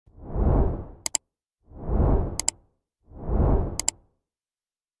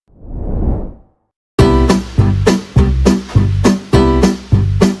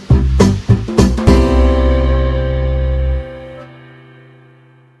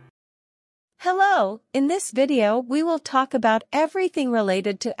Hello, in this video we will talk about everything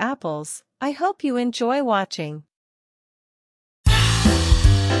related to apples. I hope you enjoy watching.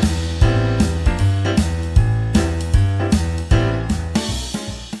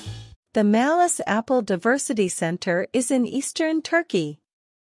 The Malice Apple Diversity Center is in eastern Turkey.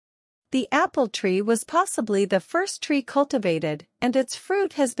 The apple tree was possibly the first tree cultivated, and its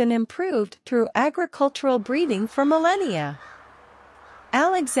fruit has been improved through agricultural breeding for millennia.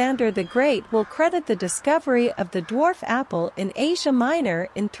 Alexander the Great will credit the discovery of the dwarf apple in Asia Minor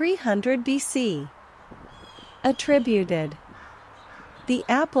in 300 BC. Attributed. The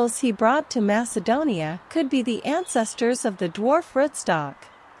apples he brought to Macedonia could be the ancestors of the dwarf rootstock.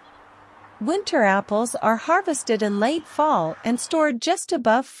 Winter apples are harvested in late fall and stored just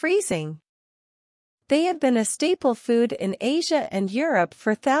above freezing. They have been a staple food in Asia and Europe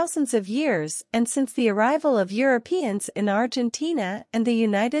for thousands of years and since the arrival of Europeans in Argentina and the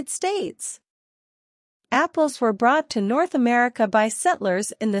United States. Apples were brought to North America by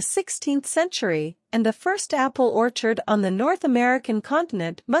settlers in the 16th century, and the first apple orchard on the North American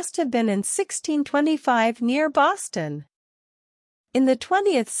continent must have been in 1625 near Boston. In the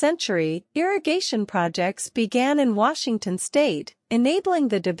 20th century, irrigation projects began in Washington state, enabling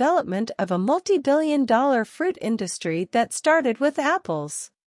the development of a multi-billion-dollar fruit industry that started with apples.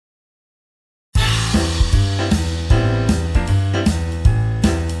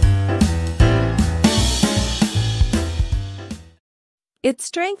 It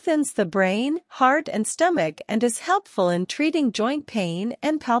strengthens the brain, heart, and stomach and is helpful in treating joint pain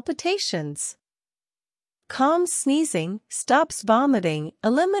and palpitations. Calms sneezing, stops vomiting,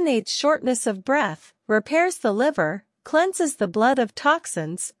 eliminates shortness of breath, repairs the liver, cleanses the blood of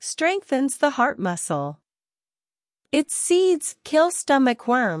toxins, strengthens the heart muscle. Its seeds kill stomach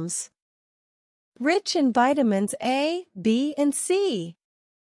worms. Rich in vitamins A, B, and C.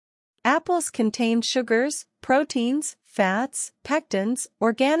 Apples contain sugars, proteins, fats, pectins,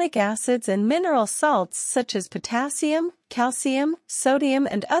 organic acids and mineral salts such as potassium, calcium, sodium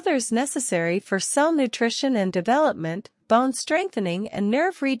and others necessary for cell nutrition and development, bone strengthening and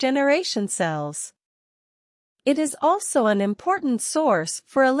nerve regeneration cells. It is also an important source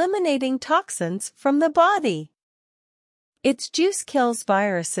for eliminating toxins from the body. Its juice kills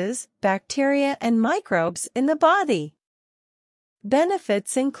viruses, bacteria and microbes in the body.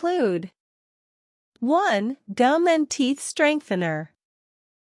 Benefits include 1. Gum and teeth strengthener.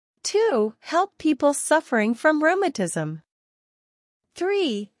 2. Help people suffering from rheumatism.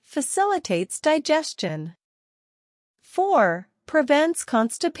 3. Facilitates digestion. 4. Prevents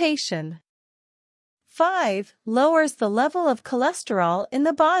constipation. 5. Lowers the level of cholesterol in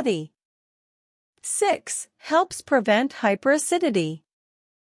the body. 6. Helps prevent hyperacidity.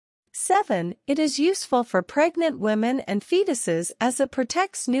 7. It is useful for pregnant women and fetuses as it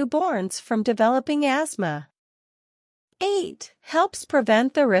protects newborns from developing asthma. 8. Helps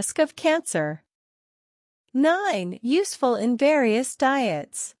prevent the risk of cancer. 9. Useful in various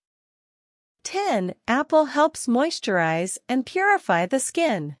diets. 10. Apple helps moisturize and purify the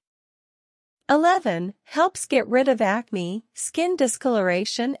skin. 11. Helps get rid of acne, skin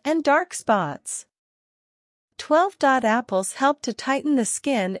discoloration, and dark spots. 12. Apples help to tighten the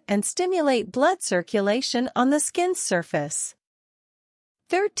skin and stimulate blood circulation on the skin's surface.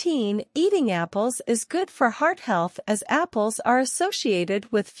 13. Eating apples is good for heart health as apples are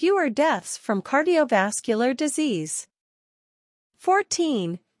associated with fewer deaths from cardiovascular disease.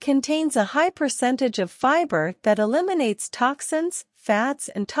 14. Contains a high percentage of fiber that eliminates toxins, fats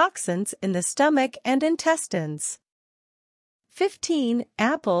and toxins in the stomach and intestines. 15.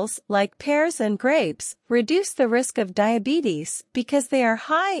 Apples, like pears and grapes, reduce the risk of diabetes because they are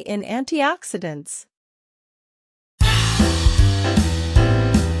high in antioxidants.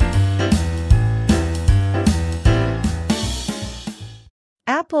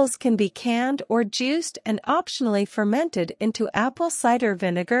 Apples can be canned or juiced and optionally fermented into apple cider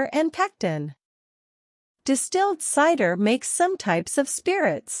vinegar and pectin. Distilled cider makes some types of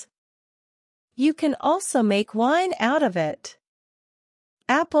spirits. You can also make wine out of it.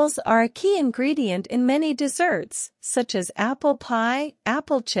 Apples are a key ingredient in many desserts, such as apple pie,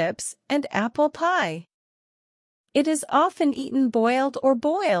 apple chips, and apple pie. It is often eaten boiled or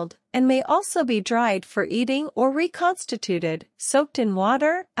boiled, and may also be dried for eating or reconstituted, soaked in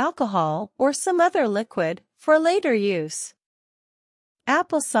water, alcohol, or some other liquid, for later use.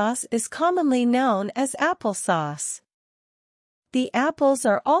 Applesauce is commonly known as applesauce. The apples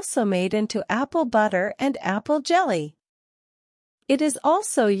are also made into apple butter and apple jelly. It is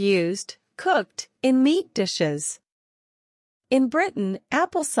also used, cooked, in meat dishes. In Britain,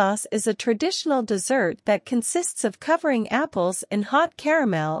 applesauce is a traditional dessert that consists of covering apples in hot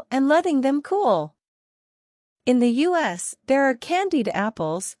caramel and letting them cool. In the US, there are candied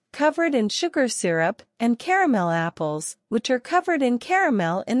apples, covered in sugar syrup, and caramel apples, which are covered in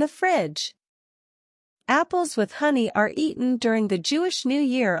caramel in the fridge. Apples with honey are eaten during the Jewish New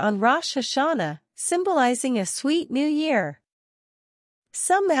Year on Rosh Hashanah, symbolizing a sweet new year.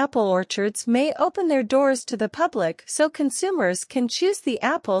 Some apple orchards may open their doors to the public so consumers can choose the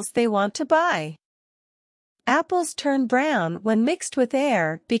apples they want to buy. Apples turn brown when mixed with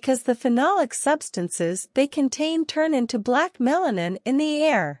air because the phenolic substances they contain turn into black melanin in the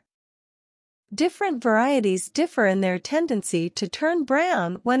air. Different varieties differ in their tendency to turn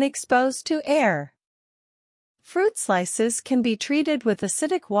brown when exposed to air. Fruit slices can be treated with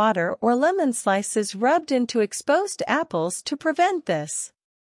acidic water or lemon slices rubbed into exposed apples to prevent this.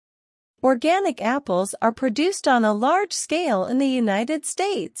 Organic apples are produced on a large scale in the United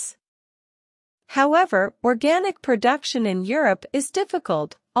States. However, organic production in Europe is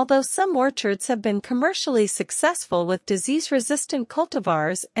difficult, although some orchards have been commercially successful with disease-resistant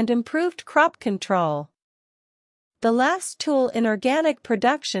cultivars and improved crop control. The last tool in organic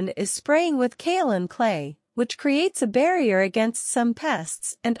production is spraying with kaolin clay, which creates a barrier against some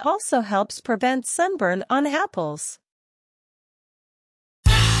pests and also helps prevent sunburn on apples.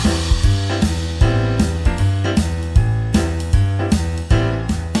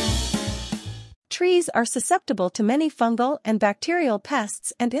 Trees are susceptible to many fungal and bacterial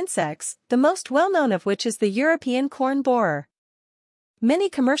pests and insects, the most well-known of which is the European corn borer. Many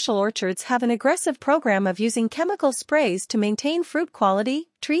commercial orchards have an aggressive program of using chemical sprays to maintain fruit quality,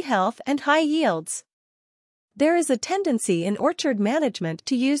 tree health, and high yields. There is a tendency in orchard management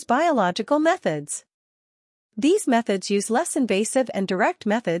to use biological methods. These methods use less invasive and direct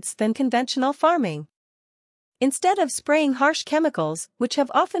methods than conventional farming. Instead of spraying harsh chemicals, which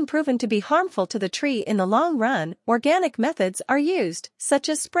have often proven to be harmful to the tree in the long run, organic methods are used, such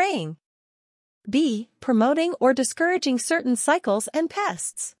as spraying. B. Promoting or discouraging certain cycles and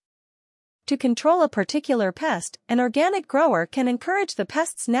pests. To control a particular pest, an organic grower can encourage the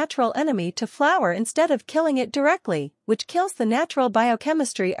pest's natural enemy to flower instead of killing it directly, which kills the natural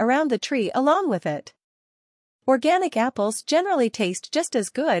biochemistry around the tree along with it. Organic apples generally taste just as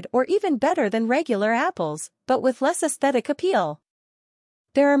good or even better than regular apples, but with less aesthetic appeal.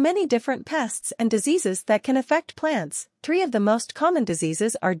 There are many different pests and diseases that can affect plants. 3 of the most common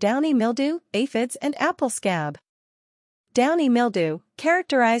diseases are downy mildew, aphids, and apple scab. Downy mildew,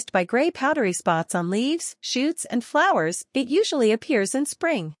 characterized by gray powdery spots on leaves, shoots, and flowers, it usually appears in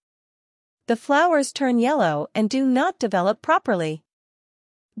spring. The flowers turn yellow and do not develop properly.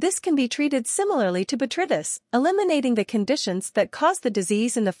 This can be treated similarly to botrytis, eliminating the conditions that cause the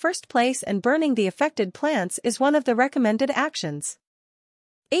disease in the first place and burning the affected plants is one of the recommended actions.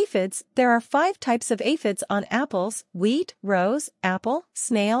 Aphids, there are 5 types of aphids on apples: wheat, rose, apple,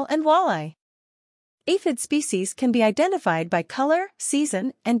 snail, and walleye. Aphid species can be identified by color,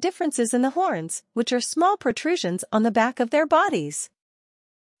 season, and differences in the horns, which are small protrusions on the back of their bodies.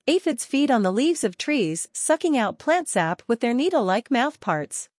 Aphids feed on the leaves of trees, sucking out plant sap with their needle-like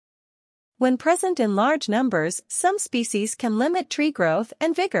mouthparts. When present in large numbers, some species can limit tree growth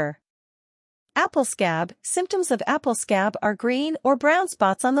and vigor. Apple scab, symptoms of apple scab are green or brown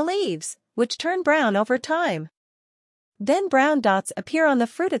spots on the leaves, which turn brown over time. Then brown dots appear on the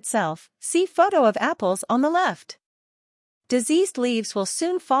fruit itself, see photo of apples on the left. Diseased leaves will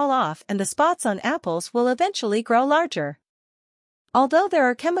soon fall off and the spots on apples will eventually grow larger. Although there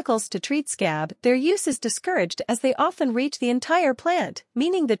are chemicals to treat scab, their use is discouraged as they often reach the entire plant,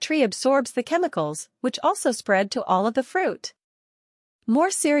 meaning the tree absorbs the chemicals, which also spread to all of the fruit.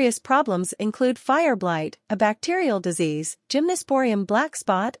 More serious problems include fire blight, a bacterial disease, gymnosporium black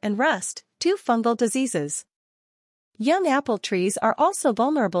spot, and rust, 2 fungal diseases. Young apple trees are also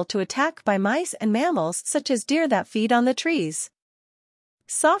vulnerable to attack by mice and mammals such as deer that feed on the trees.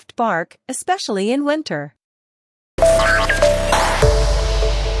 Soft bark, especially in winter.